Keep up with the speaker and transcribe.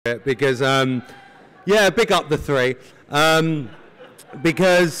it because, yeah, big up the three.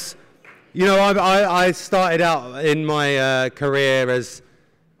 Because, you know, I started out in my career as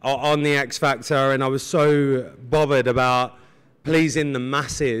on the X Factor, and I was so bothered about pleasing the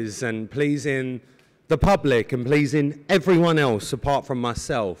masses and pleasing the public and pleasing everyone else apart from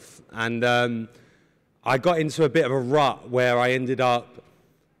myself. And I got into a bit of a rut where I ended up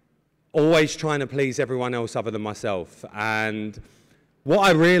always trying to please everyone else other than myself. And what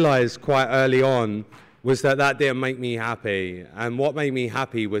I realized quite early on was that that didn't make me happy. And what made me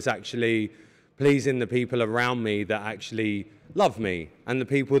happy was actually pleasing the people around me that actually loved me, and the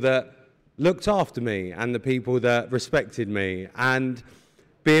people that looked after me, and the people that respected me. And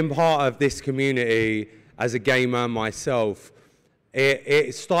being part of this community as a gamer myself,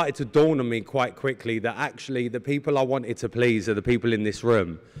 it started to dawn on me quite quickly that actually the people I wanted to please are the people in this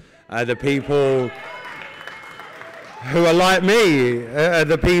room. The people who are like me,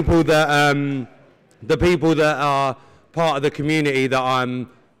 the people that are part of the community that I'm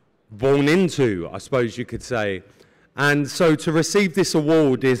born into, I suppose you could say. And so to receive this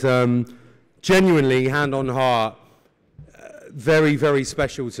award is genuinely, hand on heart, very, very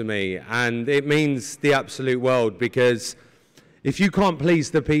special to me. And it means the absolute world, because if you can't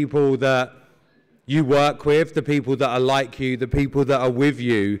please the people that you work with, the people that are like you, the people that are with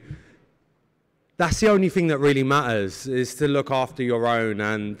you, that's the only thing that really matters, is to look after your own.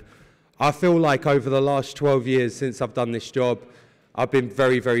 And I feel like over the last 12 years since I've done this job, I've been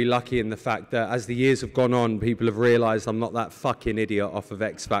very, very lucky in the fact that as the years have gone on, people have realised I'm not that fucking idiot off of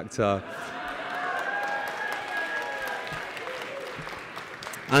X Factor.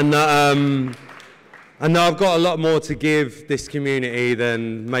 And I've got a lot more to give this community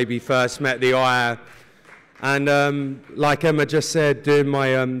than maybe first met the eye. And like Emma just said, doing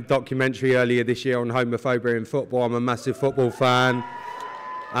my documentary earlier this year on homophobia in football, I'm a massive football fan.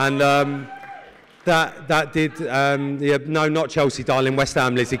 And that did, yeah, no, not Chelsea, darling, West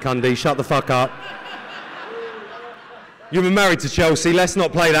Ham, Lizzie Cundy, shut the fuck up. You were married to Chelsea, let's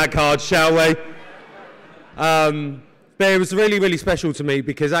not play that card, shall we? But it was really, really special to me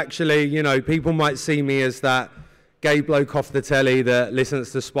because actually, you know, people might see me as that gay bloke off the telly that listens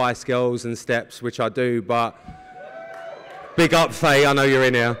to Spice Girls and Steps, which I do, but big up Faye, I know you're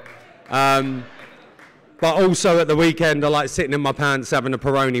in here. But also at the weekend, I like sitting in my pants having a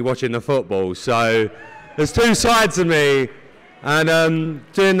Peroni watching the football. So there's two sides of me, and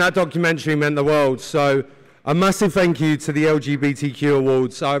doing that documentary meant the world. So a massive thank you to the LGBTQ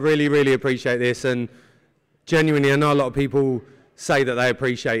Awards. I really, really appreciate this, and genuinely, I know a lot of people say that they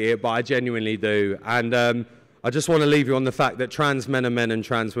appreciate it, but I genuinely do. And I just want to leave you on the fact that trans men are men and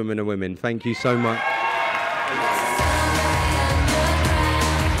trans women are women. Thank you so much.